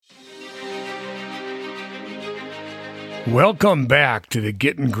Welcome back to the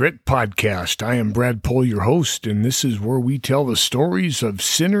Getting Grit podcast. I am Brad Pohl, your host, and this is where we tell the stories of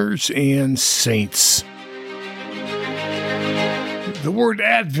sinners and saints. The word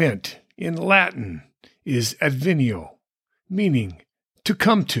Advent in Latin is advenio, meaning to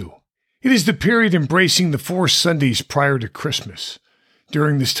come to. It is the period embracing the 4 Sundays prior to Christmas.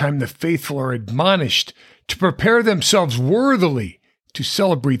 During this time, the faithful are admonished to prepare themselves worthily to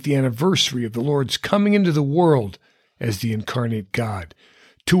celebrate the anniversary of the Lord's coming into the world as the incarnate God,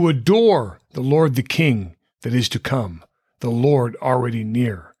 to adore the Lord the King that is to come, the Lord already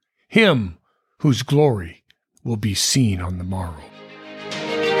near, him whose glory will be seen on the morrow.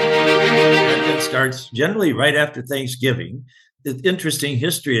 Advent starts generally right after Thanksgiving. The interesting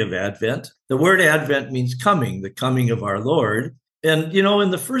history of Advent. The word Advent means coming, the coming of our Lord. And,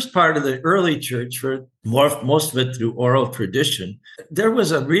 in the first part of the early church, for most of it through oral tradition, there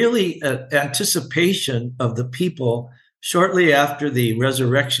was a really anticipation of the people shortly after the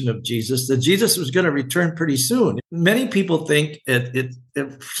resurrection of Jesus, that Jesus was going to return pretty soon. Many people think it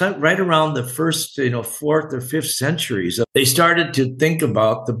right around the first, 4th or 5th centuries, they started to think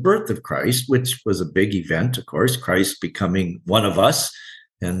about the birth of Christ, which was a big event, of course, Christ becoming one of us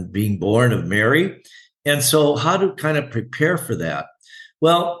and being born of Mary. And so how to kind of prepare for that?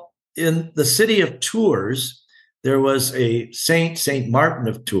 Well, in the city of Tours, there was a Saint Martin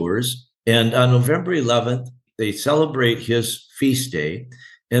of Tours, and on November 11th, they celebrate his feast day.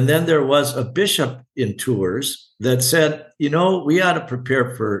 And then there was a bishop in Tours that said, we ought to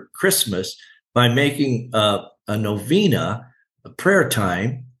prepare for Christmas by making a novena, a prayer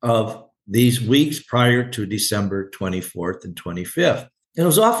time of these weeks prior to December 24th and 25th. And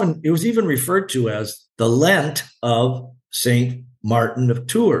it was even referred to as the Lent of Saint Martin of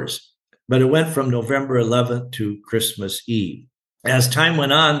Tours, but it went from November 11th to Christmas Eve. As time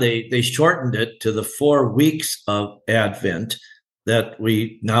went on, they shortened it to the 4 weeks of Advent that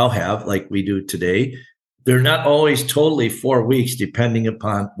we now have, like we do today. They're not always totally 4 weeks, depending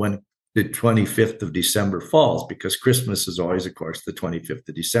upon when the 25th of December falls, because Christmas is always, of course, the 25th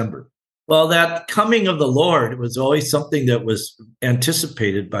of December. Well, that coming of the Lord was always something that was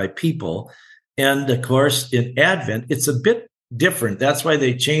anticipated by people. And of course, in Advent, it's a bit different. That's why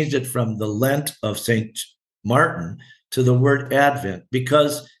they changed it from the Lent of St. Martin to the word Advent,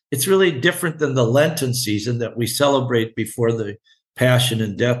 because it's really different than the Lenten season that we celebrate before the passion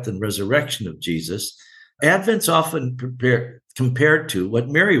and death and resurrection of Jesus. Advent's often compared to what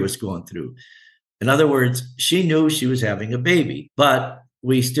Mary was going through. In other words, she knew she was having a baby, but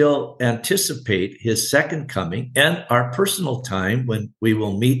we still anticipate his second coming and our personal time when we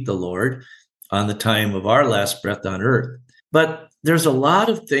will meet the Lord on the time of our last breath on earth. But there's a lot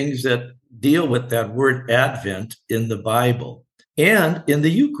of things that deal with that word Advent in the Bible and in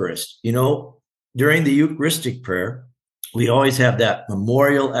the Eucharist. During the Eucharistic prayer, we always have that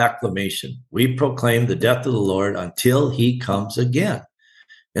memorial acclamation. We proclaim the death of the Lord until he comes again.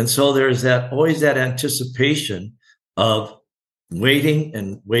 And so there's always that anticipation of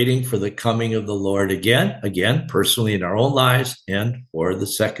waiting for the coming of the Lord again, personally in our own lives and for the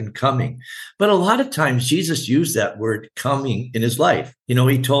second coming. But a lot of times Jesus used that word coming in his life.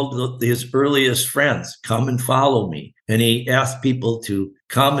 He told his earliest friends, come and follow me. And he asked people to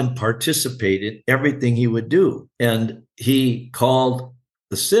come and participate in everything he would do. And he called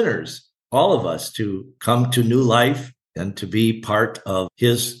the sinners, all of us, to come to new life and to be part of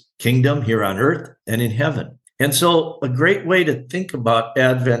his kingdom here on earth and in heaven. And so a great way to think about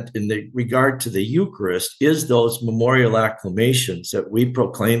Advent in regard to the Eucharist is those memorial acclamations that we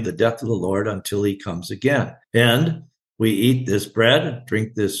proclaim the death of the Lord until he comes again. And we eat this bread,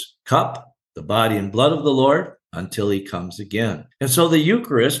 drink this cup, the body and blood of the Lord, until he comes again. And so the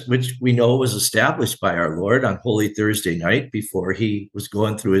Eucharist, which we know was established by our Lord on Holy Thursday night before he was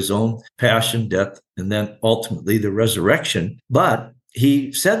going through his own passion, death, and then ultimately the resurrection. But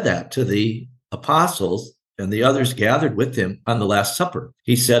he said that to the apostles and the others gathered with him on the Last Supper.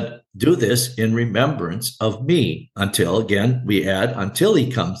 He said, do this in remembrance of me until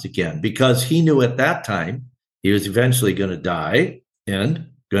he comes again, because he knew at that time he was eventually going to die and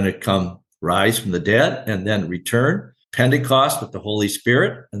going to rise from the dead and then return. Pentecost with the Holy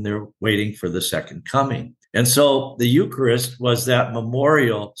Spirit, and they're waiting for the second coming. And so the Eucharist was that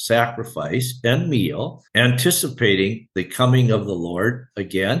memorial sacrifice and meal, anticipating the coming of the Lord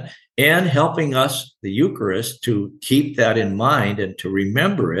again, and helping us, the Eucharist, to keep that in mind and to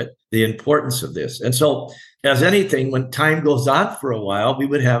remember it, the importance of this. And so, as anything, when time goes on for a while, we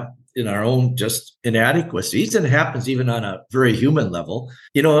would have in our own just inadequacies, and it happens even on a very human level.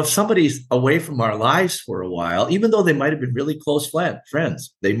 If somebody's away from our lives for a while, even though they might have been really close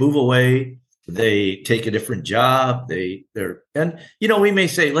friends, they move away, they take a different job. And we may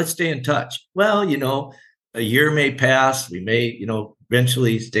say, let's stay in touch. Well, a year may pass. We may,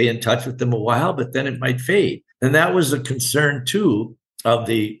 eventually stay in touch with them a while, but then it might fade. And that was a concern too of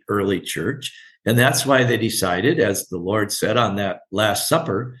the early church. And that's why they decided, as the Lord said on that Last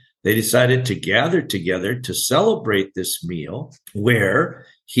Supper, they decided to gather together to celebrate this meal where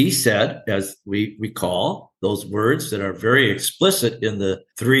he said, as we recall, those words that are very explicit in the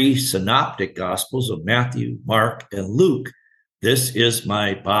three synoptic gospels of Matthew, Mark, and Luke. This is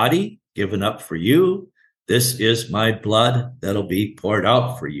my body given up for you. This is my blood that'll be poured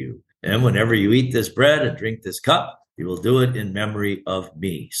out for you. And whenever you eat this bread and drink this cup, you will do it in memory of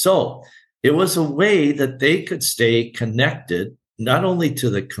me. So it was a way that they could stay connected, not only to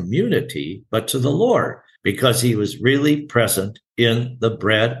the community, but to the Lord, because he was really present in the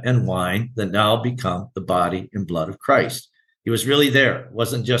bread and wine that now become the body and blood of Christ. He was really there. It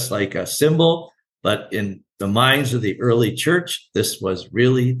wasn't just like a symbol, but in the minds of the early church, this was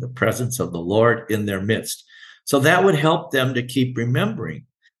really the presence of the Lord in their midst. So that would help them to keep remembering.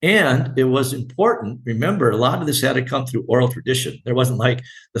 And it was important. Remember, a lot of this had to come through oral tradition. There wasn't like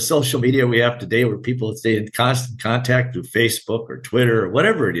the social media we have today where people stay in constant contact through Facebook or Twitter or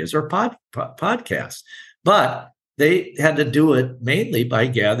whatever it is, or podcasts. But they had to do it mainly by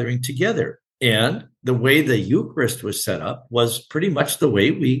gathering together. And the way the Eucharist was set up was pretty much the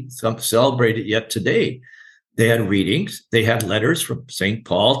way we celebrate it yet today. They had readings. They had letters from St.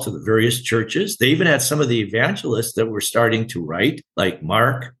 Paul to the various churches. They even had some of the evangelists that were starting to write, like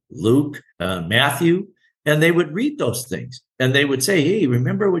Mark, Luke, Matthew, and they would read those things. And they would say, hey,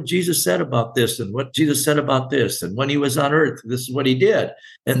 remember what Jesus said about this and what Jesus said about this. And when he was on earth, this is what he did.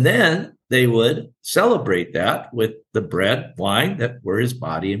 And then they would celebrate that with the bread, wine that were his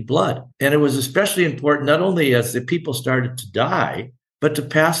body and blood. And it was especially important, not only as the people started to die, but to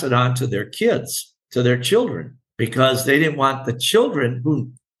pass it on to their kids, to their children, because they didn't want the children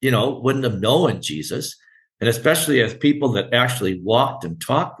who, wouldn't have known Jesus. And especially as people that actually walked and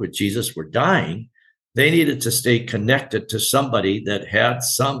talked with Jesus were dying, they needed to stay connected to somebody that had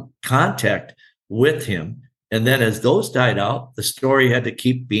some contact with him. And then as those died out, the story had to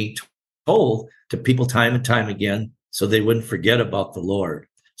keep being told to people time and time again so they wouldn't forget about the Lord.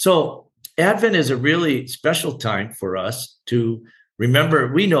 So Advent is a really special time for us to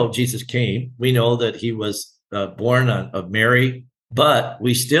remember. We know Jesus came. We know that he was born of Mary, but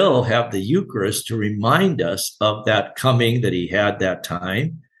we still have the Eucharist to remind us of that coming that he had that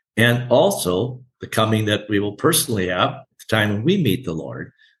time, and also the coming that we will personally have at the time when we meet the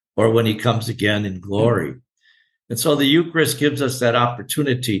Lord or when he comes again in glory. And so the Eucharist gives us that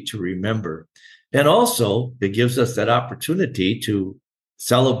opportunity to remember. And also it gives us that opportunity to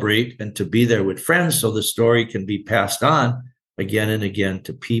celebrate and to be there with friends so the story can be passed on again and again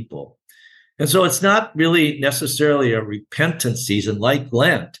to people. And so it's not really necessarily a repentance season like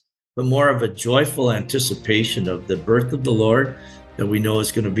Lent, but more of a joyful anticipation of the birth of the Lord that we know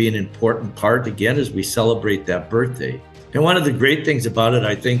is going to be an important part again as we celebrate that birthday. And one of the great things about it,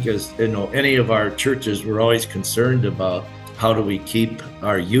 I think, is, any of our churches, we're always concerned about how do we keep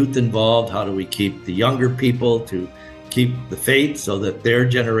our youth involved? How do we keep the younger people to keep the faith so that their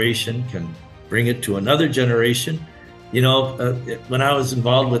generation can bring it to another generation? When I was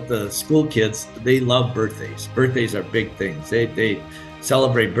involved with the school kids, they love birthdays. Birthdays are big things. They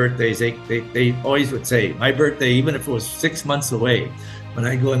celebrate birthdays. They always would say, my birthday, even if it was 6 months away. When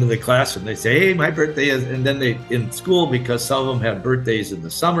I go into the classroom, they say, hey, my birthday is, and then they, in school, because some of them had birthdays in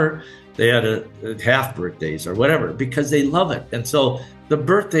the summer, they had a half birthdays or whatever, because they love it. And so the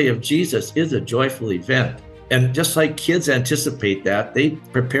birthday of Jesus is a joyful event. And just like kids anticipate that, they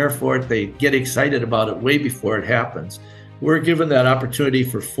prepare for it, they get excited about it way before it happens. We're given that opportunity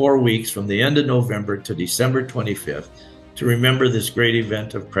for 4 weeks from the end of November to December 25th to remember this great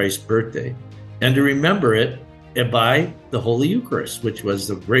event of Christ's birthday, and to remember it by the Holy Eucharist, which was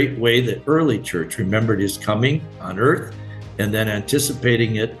the great way the early church remembered his coming on earth and then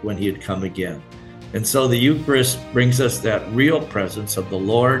anticipating it when he had come again. And so the Eucharist brings us that real presence of the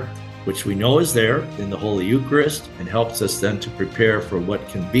Lord, which we know is there in the Holy Eucharist, and helps us then to prepare for what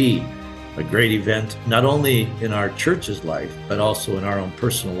can be a great event, not only in our church's life, but also in our own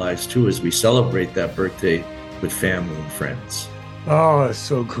personal lives too, as we celebrate that birthday with family and friends. Oh, that's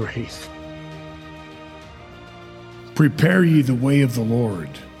so great. Prepare ye the way of the Lord.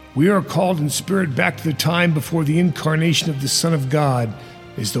 We are called in spirit back to the time before the incarnation of the Son of God,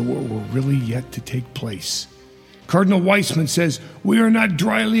 as though it were really yet to take place. Cardinal Weissman says, we are not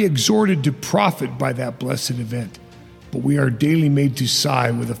dryly exhorted to profit by that blessed event, but we are daily made to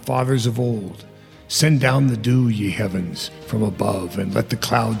sigh with the fathers of old, Send down the dew, ye heavens, from above, and let the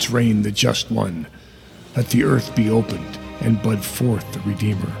clouds rain the just one. Let the earth be opened, and bud forth the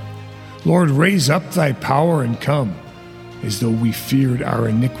Redeemer. Lord, raise up thy power and come, as though we feared our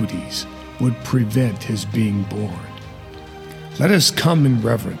iniquities would prevent his being born. Let us come in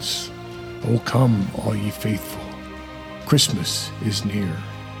reverence. O come, all ye faithful. Christmas is near.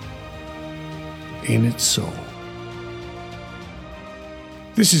 Ain't it so?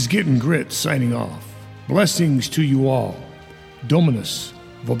 This is Getting Grit signing off. Blessings to you all. Dominus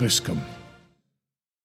vobiscum.